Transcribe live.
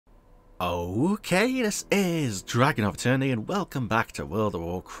Okay, this is DragonofEternity and welcome back to World of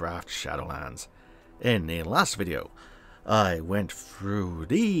Warcraft Shadowlands. In the last video, I went through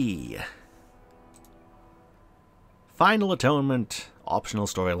the Final Atonement optional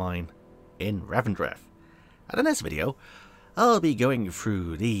storyline in Revendreth. And in this video, I'll be going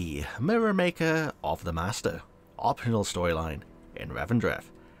through the Mirror Maker of the Master optional storyline in Revendreth.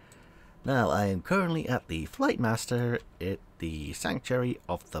 Now, I am currently at the Flight Master at the Sanctuary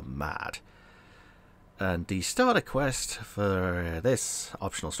of the Mad. And the starter quest for this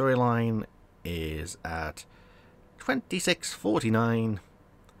optional storyline is at 2649.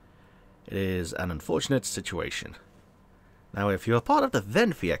 It is an unfortunate situation. Now, if you're part of the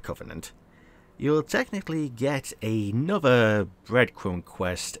Venthyr Covenant, you'll technically get another breadcrumb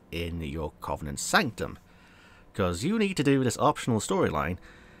quest in your Covenant Sanctum, because you need to do this optional storyline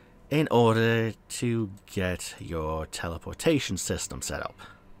in order to get your teleportation system set up.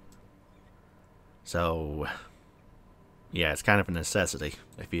 So, yeah, it's kind of a necessity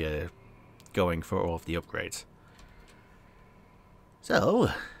if you're going for all of the upgrades. So,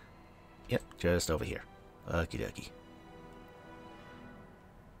 yep, just over here. Okie dokie.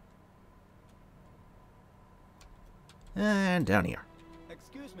 And down here.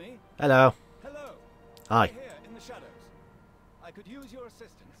 Excuse me. Hello. Hello. Hi. Here in the shadows. I could use your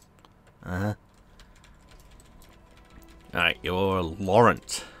assistance. Uh-huh. Alright, you're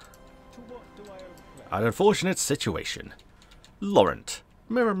Laurent. To what do I owe the An unfortunate situation. Laurent,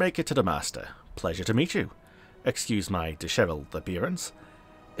 Mirror Maker to the Master. Pleasure to meet you. Excuse my disheveled appearance.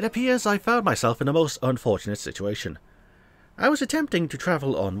 It appears I found myself in a most unfortunate situation. I was attempting to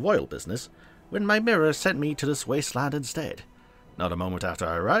travel on royal business when my mirror sent me to this wasteland instead. Not a moment after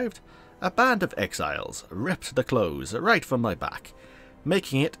I arrived, a band of exiles ripped the clothes right from my back,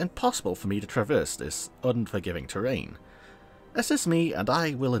 making it impossible for me to traverse this unforgiving terrain. Assist me and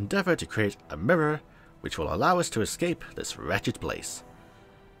I will endeavour to create a mirror which will allow us to escape this wretched place.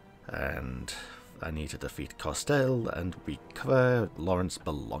 And I need to defeat Costel and recover Laurent's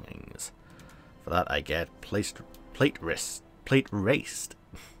belongings. For that I get plate belt.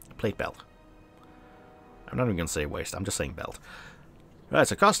 I'm not even going to say waist, I'm just saying belt. Right,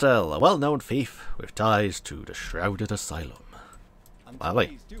 so Costel, a well-known thief with ties to the Shrouded Asylum. Lovely.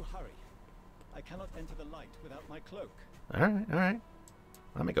 Please do hurry. I cannot enter the light without my cloak. Alright. Where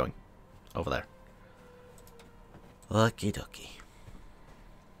am I going? Over there. Okie dokie.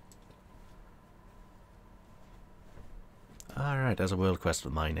 Alright, there's a world quest for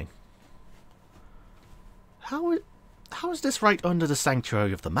mining. How is this right under the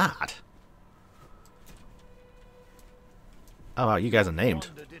Sanctuary of the Mad? Oh wow, you guys are named.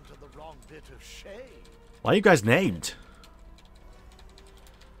 Why are you guys named?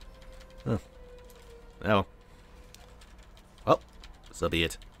 Huh. Oh. Well, so be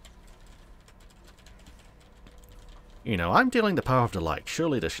it. You know, I'm dealing the power of the light.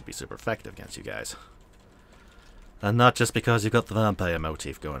 Surely this should be super effective against you guys. And not just because you've got the vampire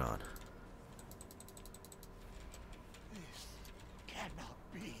motif going on. This cannot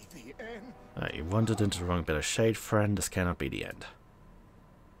be the end. Right, you wandered into the wrong bit of shade, friend. This cannot be the end.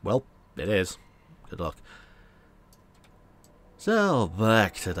 Well, it is. Good luck. So,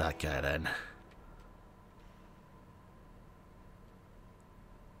 back to that guy then.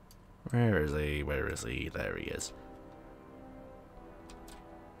 Where is he? Where is he? There he is.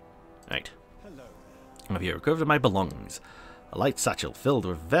 Right. Hello. Have you recovered my belongings? A light satchel filled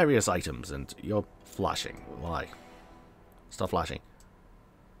with various items, and you're flashing. Why? Stop flashing.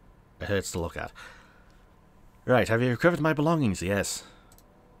 It hurts to look at. Right, have you recovered my belongings? Yes.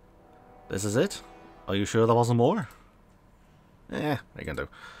 This is it? Are you sure there wasn't more? I can do.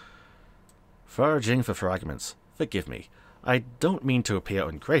 Foraging for fragments. Forgive me. I don't mean to appear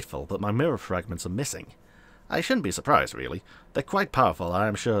ungrateful, but my mirror fragments are missing. I shouldn't be surprised, really. They're quite powerful, and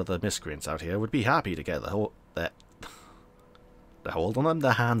I'm sure the miscreants out here would be happy to get their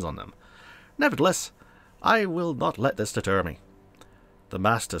hands on them. Nevertheless, I will not let this deter me. The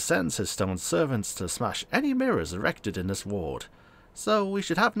Master sends his stone servants to smash any mirrors erected in this ward, so we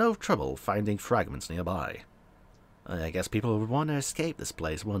should have no trouble finding fragments nearby. I guess people would want to escape this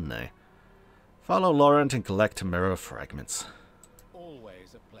place, wouldn't they? Follow Laurent and collect mirror fragments.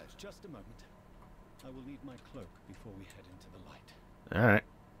 Always a pleasure. Just a moment. I will leave my cloak before we head into the light. Alright.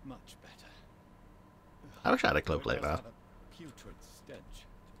 Much better. I wish I had a cloak like It does that. have a putrid stench.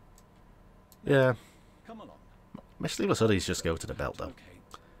 Yeah. Come along. My sleeveless hoodies just go to the belt, though.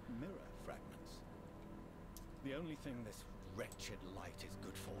 Locate mirror fragments. The only thing this wretched light is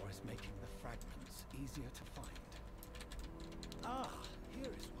good for is making the fragments easier to find. Ah,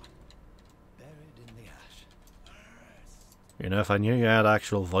 here is one. Buried in the ash. You know, if I knew you had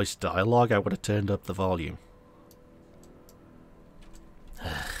actual voice dialogue, I would have turned up the volume.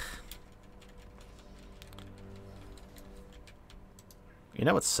 You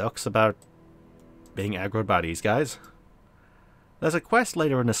know what sucks about being aggroed by these guys? There's a quest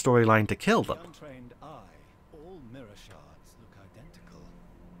later in the storyline to kill them. Untrained eye, all mirror shards look identical,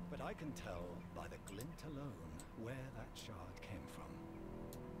 but I can tell by the glint alone where that shard came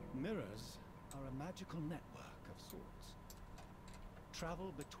from. Mirrors are a magical network of sorts.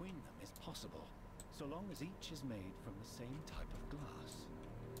 Travel between them is possible, so long as each is made from the same type of glass.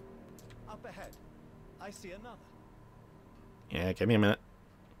 Up ahead, I see another. Yeah, give me a minute.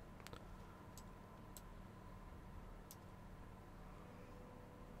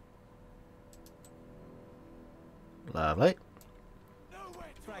 Lovely.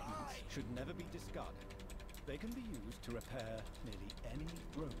 Fragments should never be discarded. They can be used to repair nearly any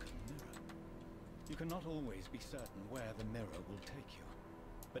broken mirror. You cannot always be certain where the mirror will take you,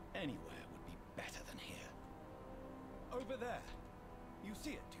 but anywhere would be better than here. Over there. You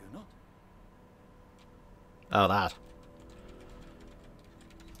see it, do you not? Oh, that.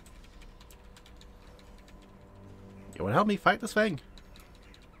 You want to help me fight this thing?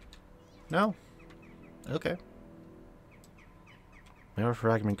 No? Okay. Mirror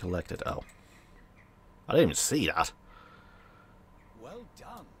fragment collected. Oh. I didn't even see that. Well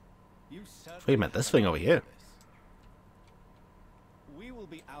done. You Wait a minute, this thing over here. We will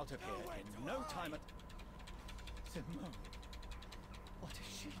be out of here in no time at... Simone, what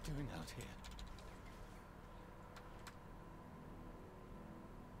is she doing out here?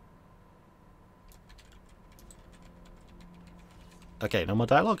 Okay, no more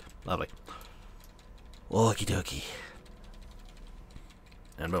dialogue? Lovely. Okie dokie.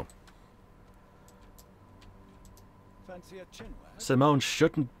 And boom. Fancy a chin wag? Simone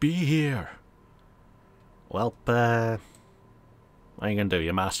shouldn't be here. Well, what are you gonna do?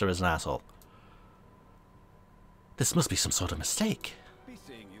 Your master is an asshole. This must be some sort of mistake. Be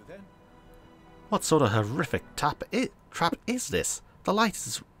seeing you then. What sort of horrific trap is this? The light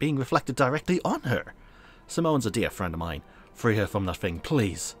is being reflected directly on her. Simone's a dear friend of mine. Free her from that thing,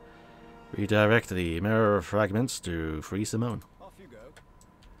 please. Redirect the mirror fragments to free Simone. Off you go.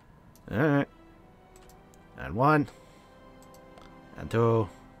 Alright. And 1. And 2.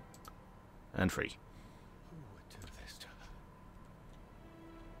 And 3. Who would do this to her?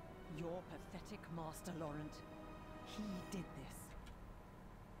 Your pathetic master, Laurent. He did this.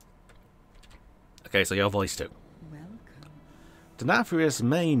 Okay, so your voice too. Welcome. Denafrius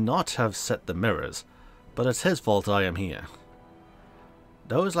may not have set the mirrors, but it's his fault I am here.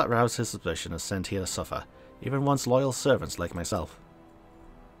 Those that rouse his suspicion are sent here to suffer, even once loyal servants like myself.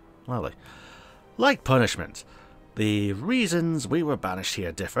 Lovely. Like punishment. The reasons we were banished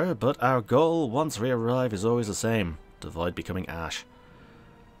here differ, but our goal once we arrive is always the same: to avoid becoming ash.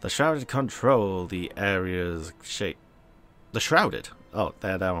 The Shrouded control the area's shape. The Shrouded? Oh,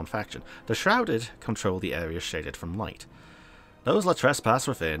 they're their own faction. The Shrouded control the areas shaded from light. Those that trespass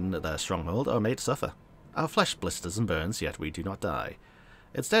within their stronghold are made to suffer. Our flesh blisters and burns, yet we do not die.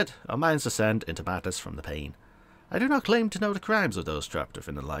 Instead, our minds descend into madness from the pain. I do not claim to know the crimes of those trapped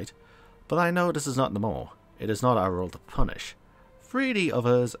within the light, but I know this is not the more. It is not our role to punish. Free the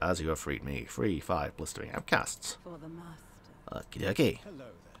others as you have freed me. Free 5 blistering outcasts. For the master. Okie dokie. Hello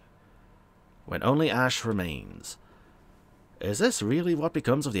there. When only ash remains. Is this really what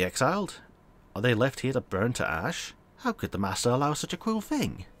becomes of the exiled? Are they left here to burn to ash? How could the master allow such a cruel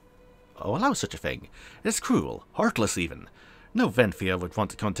thing? Oh, allow such a thing. It is cruel, heartless even. No Venthyr would want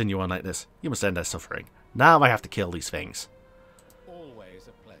to continue on like this. You must end their suffering. Now I have to kill these things. Always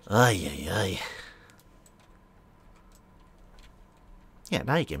a pleasure. Ay, ay, ay. Yeah,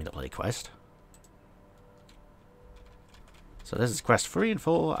 now you gave me the bloody quest. So this is quest 3 and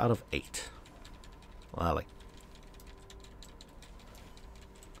 4 out of 8. Lovely.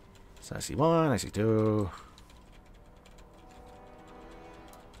 So I see 1, I see 2.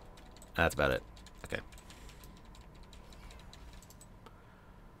 That's about it. Okay.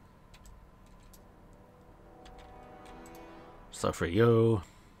 So for you,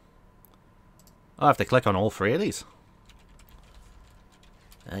 I'll have to click on all 3 of these.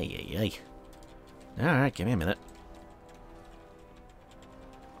 Ay, ay, ay. Alright, give me a minute.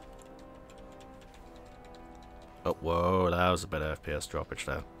 Oh, whoa, that was a bit of FPS droppage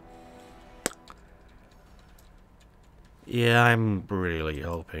there. Yeah, I'm really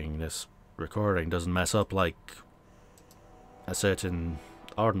hoping this recording doesn't mess up like a certain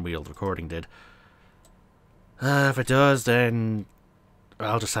Ardenweald recording did. If it does, then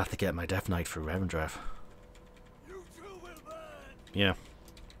I'll just have to get my Death Knight through Revendreth. Yeah.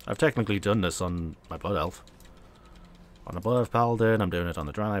 I've technically done this on my Blood Elf. On the Blood of Paladin, I'm doing it on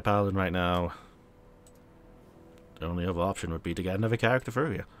the Draenei Paladin right now. The only other option would be to get another character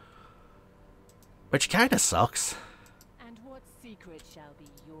through here. Which kinda sucks. And what secret shall be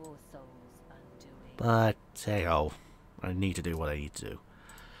your soul's undoing? But, hey ho, I need to do what I need to do.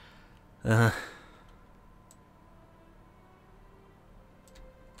 So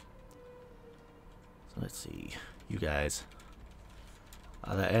let's see. You guys.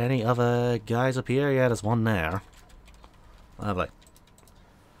 Are there any other guys up here? Yeah, there's one there. Lovely.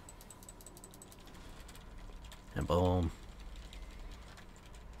 And boom.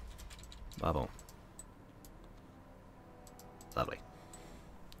 Boom. Lovely.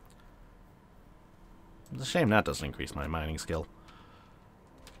 It's a shame that doesn't increase my mining skill.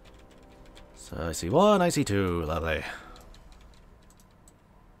 So I see one, I see two. Lovely.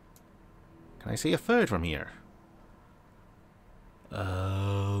 Can I see a third from here?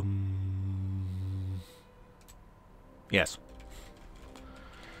 Yes.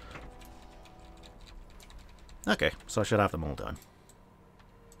 Okay, so I should have them all done.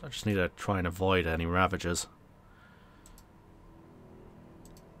 I just need to try and avoid any ravages.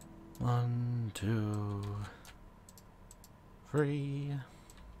 1, 2, 3.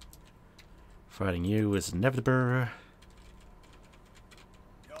 Fighting you is inevitable.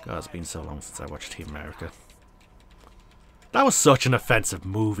 God, it's been so long since I watched Team America. That was such an offensive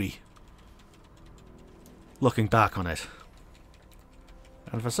movie. Looking back on it.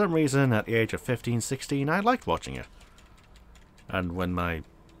 And for some reason, at the age of 15, 16, I liked watching it. And when my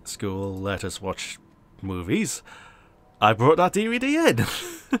school let us watch movies, I brought that DVD in.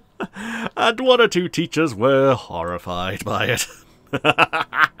 And one or two teachers were horrified by it.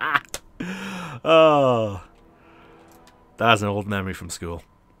 Oh, that's an old memory from school.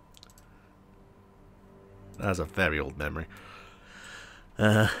 That's a very old memory.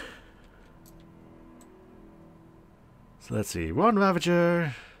 So let's see. One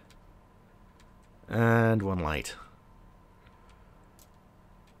Ravager. And one Light.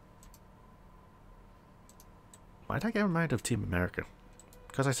 Why did I get reminded of Team America?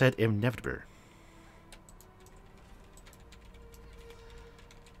 Because I said inevitable.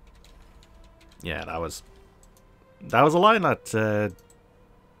 Yeah, that was a line that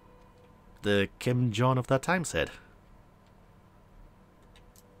the Kim Jong of that time said.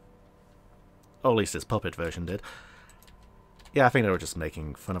 Or at least his puppet version did. Yeah, I think they were just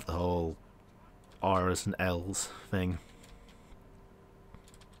making fun of the whole R's and L's thing.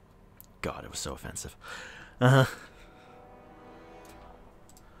 God, it was so offensive. So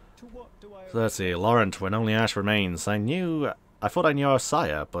let's see, Laurent, when only ash remains. I thought I knew our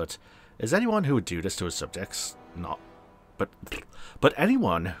sire, but is anyone who would do this to his subjects not? But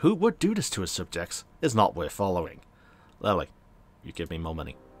anyone who would do this to his subjects is not worth following. Lovely. You give me more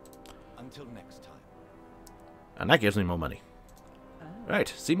money. Until next time. And that gives me more money.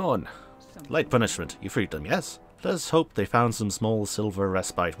 Right, Simon. Light punishment. You freed them, yes? Let us hope they found some small silver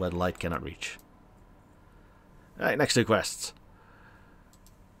respite where the light cannot reach. Right, next two quests.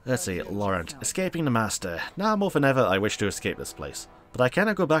 Let's see, Laurent. Escaping the Master. Now more than ever I wish to escape this place. But I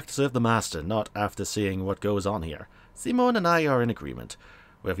cannot go back to serve the Master, not after seeing what goes on here. Simon and I are in agreement.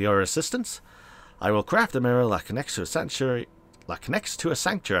 With your assistance, I will craft a mirror that connects to a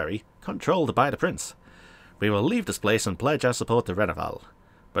sanctuary controlled by the Prince. We will leave this place and pledge our support to Renoval.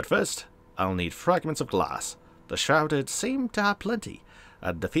 But first, I'll need fragments of glass. The Shrouded seem to have plenty,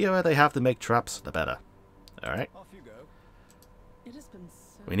 and the fewer they have to make traps, the better. Alright. Off you go.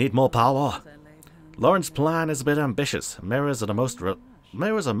 We need more power. Lauren's plan is a bit ambitious. Mirrors are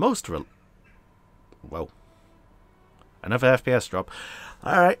Whoa. Another FPS drop.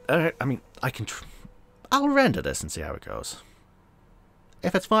 Alright. I mean, I'll render this and see how it goes.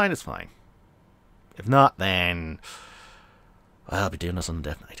 If it's fine, it's fine. If not, then I'll be doing this on the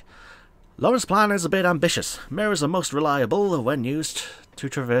Death Knight. Lauren's plan is a bit ambitious. Mirrors are most reliable when used to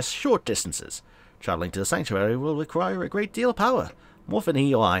traverse short distances. Traveling to the sanctuary will require a great deal of power, more than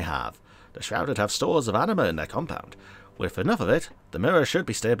he or I have. The Shrouded have stores of anima in their compound. With enough of it, the mirror should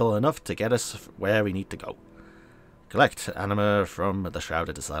be stable enough to get us where we need to go. Collect anima from the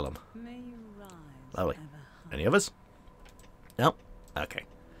Shrouded Asylum. Lovely. Any others? No? Okay.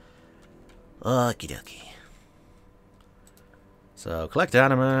 Okie dokie. So, collect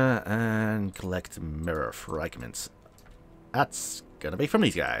anima and collect mirror fragments. That's gonna be from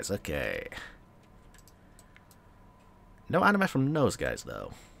these guys. Okay. No anima from those guys,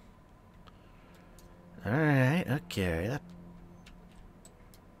 though. Alright, okay.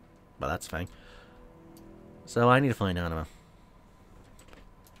 Well, that's fine. So, I need to find anima.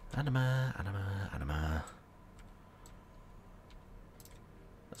 Anima.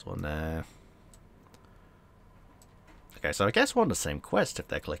 There's one there. Okay, so I guess we're on the same quest if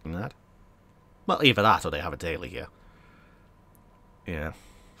they're clicking that. Well, either that or they have a daily here. Yeah.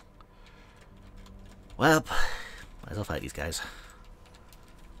 Well, might as well fight these guys.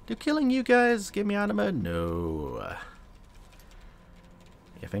 Do killing you guys give me anima? No.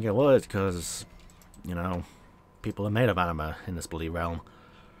 You think it would, because, you know, people are made of anima in this bloody realm.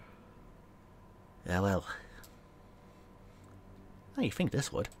 Yeah, well. Oh, you think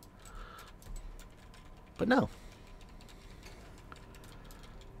this would. But no.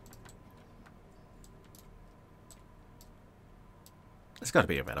 There's got to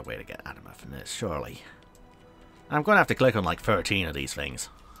be a better way to get anima from this, surely. I'm going to have to click on like 13 of these things.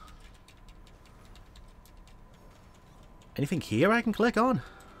 Anything here I can click on?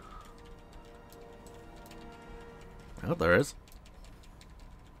 Oh, there is.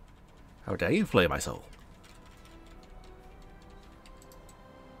 How dare you flay my soul?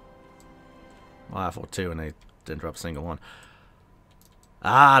 Well, I thought two and they didn't drop a single one.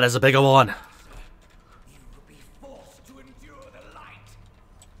 Ah, there's a bigger one! You will be forced to endure the light.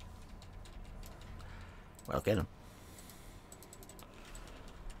 Well, get him.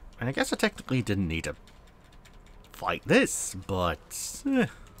 And I guess I technically didn't need to fight this, but...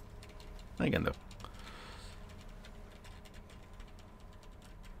 I can do.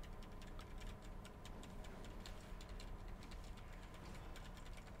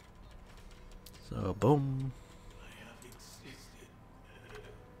 So, boom. I have existed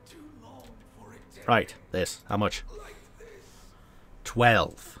too long for it. Right, this. How much? Like this.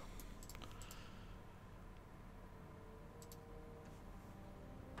 12.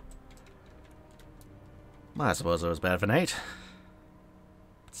 Well, I suppose it was better than 8.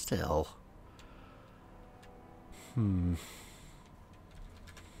 But still.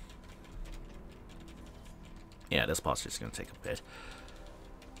 Yeah, this part's just going to take a bit.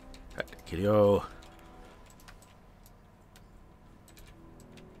 Right, kill you.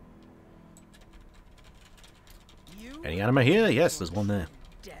 Any anima here? Yes, there's one there.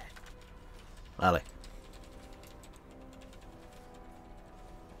 Alley.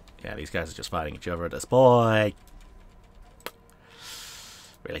 Yeah, these guys are just fighting each other at this point.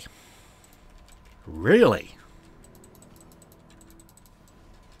 Really? Really?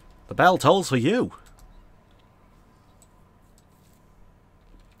 The bell tolls for you.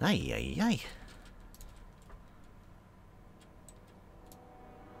 Ay, ay, ay.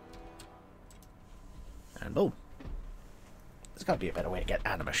 And boom. There's got to be a better way to get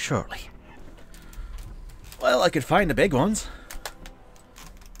anima, surely. Well, I could find the big ones.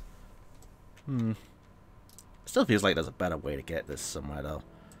 Still feels like there's a better way to get this somewhere, though.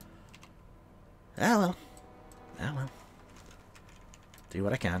 Ah, well. Ah, well. Do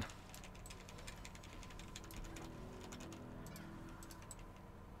what I can.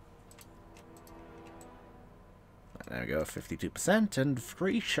 There we go, 52% and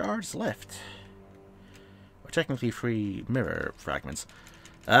 3 shards left. Or technically 3 mirror fragments.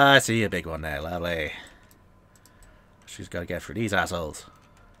 Ah, I see a big one there, lovely. She's got to get through these assholes.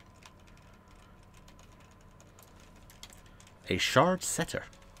 A shard setter.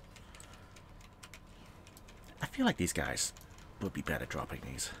 I feel like these guys would be better dropping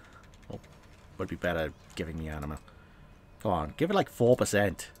these. Or would be better giving me anima. Come on, give it like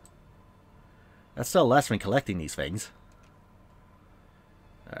 4%. That's still less than collecting these things.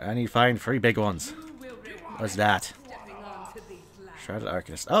 I need to find 3 big ones. What's that? Shrouded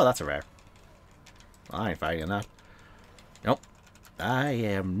Arcanist. Oh, that's a rare. I ain't fighting that. Nope. I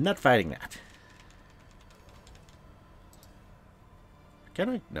am not fighting that. Can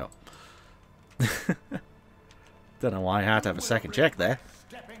I? No. Don't know why I had to have a second check there.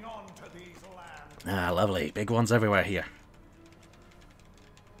 Ah, lovely. Big ones everywhere here.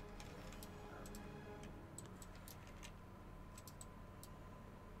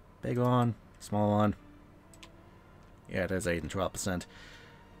 Big one, small one. Yeah, there's 8 and 12%.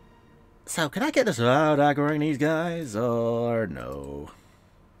 So, can I get this without aggroing these guys, or no?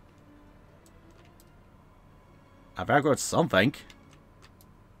 I've aggroed something.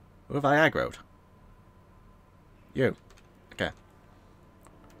 Who have I aggroed? You. Okay.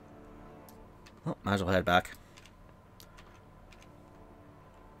 Well, might as well head back.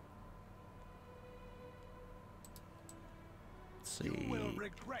 Let's see.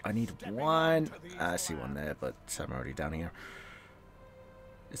 I need one. I see one there, but I'm already down here.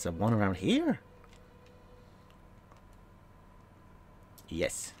 Is there one around here?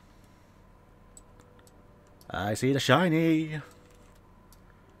 Yes. I see the shiny.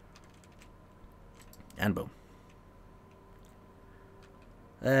 And boom.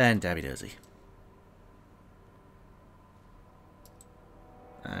 And dabby dozy.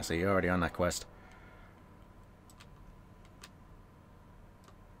 So you're already on that quest.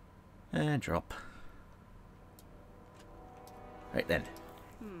 And drop. Right then.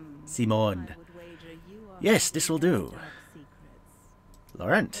 Simon. Yes, this will do.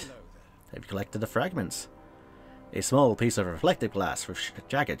 Laurent, have you collected the fragments? A small piece of reflective glass with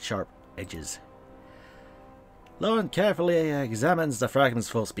jagged, sharp edges. Laurent carefully examines the fragments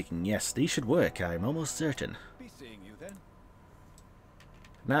before speaking. Yes, these should work, I'm almost certain. Be seeing you then.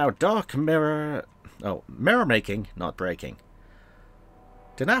 Now, dark mirror... Oh, mirror making, not breaking.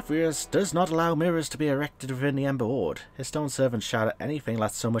 Denaphrius does not allow mirrors to be erected within the Ember Ward. His stone servants shout at anything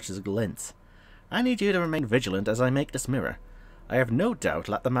that so much as glints. I need you to remain vigilant as I make this mirror. I have no doubt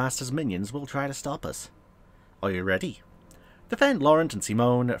that the Master's minions will try to stop us. Are you ready? Defend Laurent and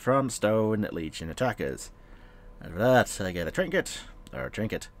Simone from Stone Legion attackers. And for that, I get a trinket,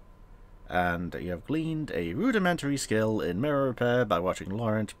 And you have gleaned a rudimentary skill in mirror repair by watching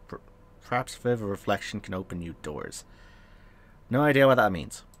Laurent. Perhaps further reflection can open new doors. No idea what that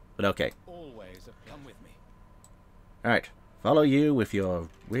means, but okay. Always come with me. Alright, follow you with your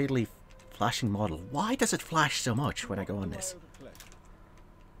weirdly flashing model. Why does it flash so much when I go on this?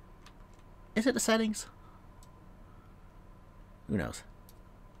 Is it the settings? Who knows?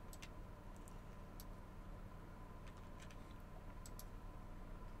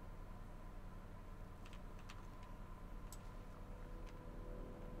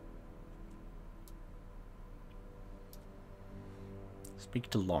 Speak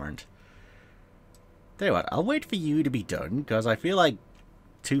to Laurent. Tell you what, I'll wait for you to be done, because I feel like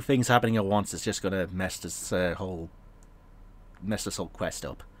two things happening at once is just gonna mess this whole quest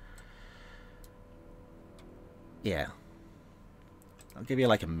up. Yeah. I'll give you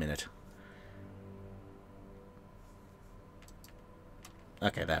like a minute.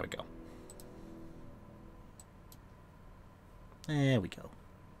 Okay, there we go. There we go.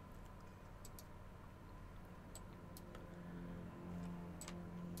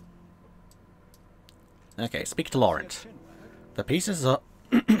 Okay, speak to Laurent. The pieces are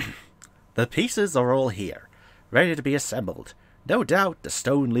the pieces are all here, ready to be assembled. No doubt the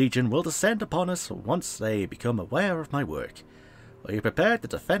Stone Legion will descend upon us once they become aware of my work. Are you prepared to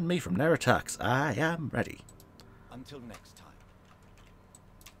defend me from their attacks? I am ready. Until next time.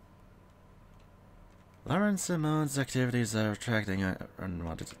 Laurent Simone's activities are attracting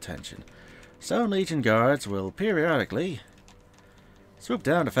unwanted attention. Stone Legion guards will periodically swoop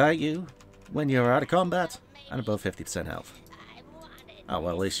down to fight you when you're out of combat and above 50% health. Oh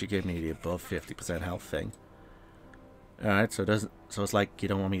well, at least you gave me the above 50% health thing. Alright, so it's like you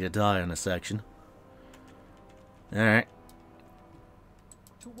don't want me to die on this section. Alright.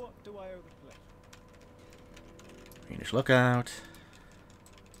 To what do I owe the pleasure? Greenish Lookout.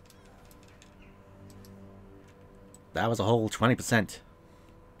 That was a whole 20%.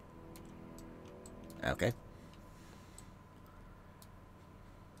 Okay.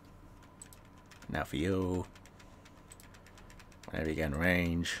 Now for you. Whenever you get in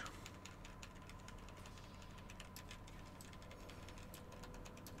range.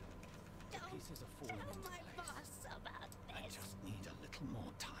 Pieces are falling into place. I just need a little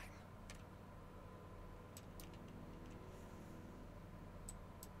more time.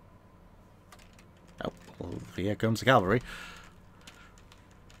 Oh, well, here comes the cavalry.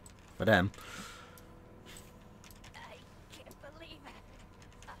 For them. I can't believe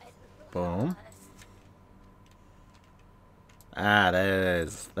it. Boom. Ah,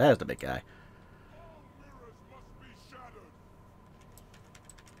 there's the big guy.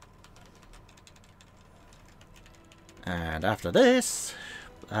 And after this,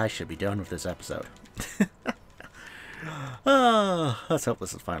 I should be done with this episode. Oh, let's hope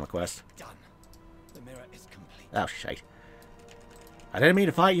this is the final quest. Done. The mirror is complete. Oh, shite. I didn't mean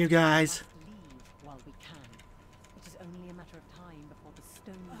to fight you guys. Leave while we can. It is only a matter of time before the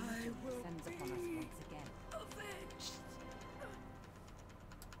Stone Legion descends upon us once again. Avenged.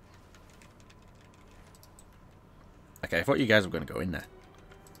 Okay, I thought you guys were going to go in there.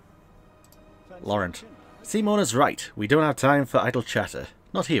 Laurent. Simon is right. We don't have time for idle chatter.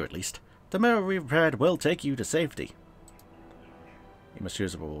 Not here, at least. The mirror we prepared will take you to safety. You must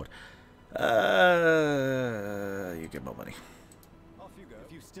choose a reward. You get more money. Off you go.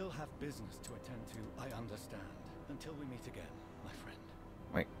 If you still have business to attend to, I understand. Until we meet again, my friend.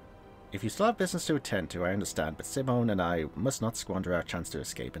 Wait. If you still have business to attend to, I understand, but Simone and I must not squander our chance to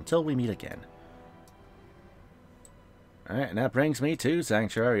escape until we meet again. Alright, and that brings me to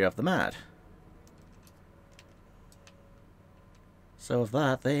Sanctuary of the Mad. So of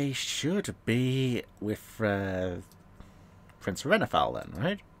that, they should be with Prince Revendreth then,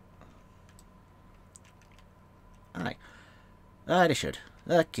 right? Aye. Aye, they should.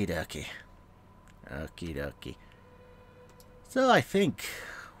 Okie dokie. Okie dokie. So I think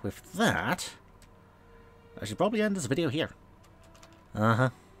with that, I should probably end this video here.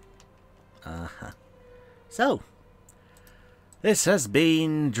 So, this has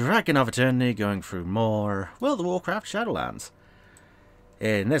been DragonofEternity going through more World of Warcraft Shadowlands.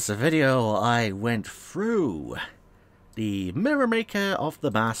 In this video, I went through the Mirror Maker of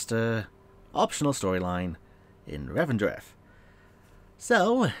the Master optional storyline in Revendreth.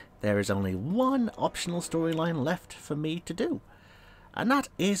 So, there is only one optional storyline left for me to do, and that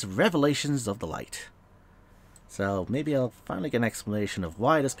is Revelations of the Light. So, maybe I'll finally get an explanation of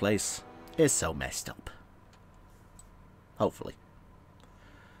why this place is so messed up. Hopefully.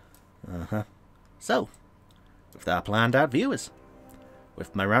 So, with that planned out, viewers,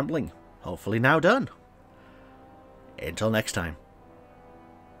 with my rambling hopefully now done, until next time.